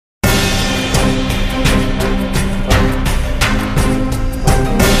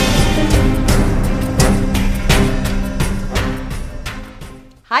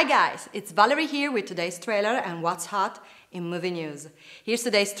Hi guys, it's Valerie here with today's trailer and what's hot in movie news. Here's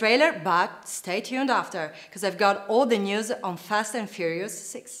today's trailer, but stay tuned after, because I've got all the news on Fast and Furious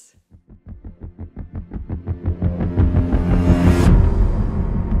 6.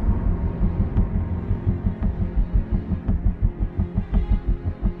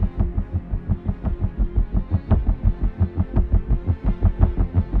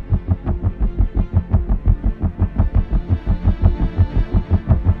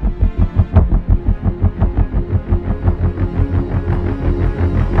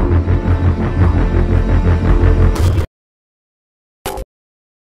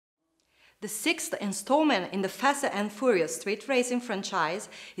 The sixth installment in the Fast and Furious street racing franchise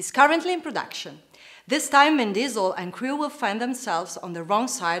is currently in production. This time, Vin Diesel and crew will find themselves on the wrong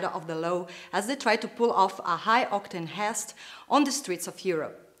side of the law as they try to pull off a high-octane heist on the streets of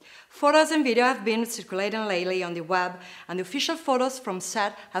Europe. Photos and video have been circulating lately on the web, and the official photos from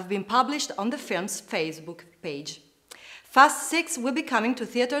set have been published on the film's Facebook page. Fast 6 will be coming to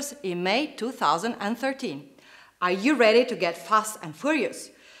theaters in May 2013. Are you ready to get fast and furious?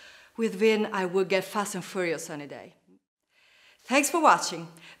 With Vin, I would get fast and furious any day. Thanks for watching.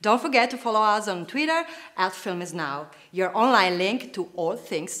 Don't forget to follow us on Twitter @FilmIsNow, your online link to all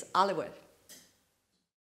things Hollywood.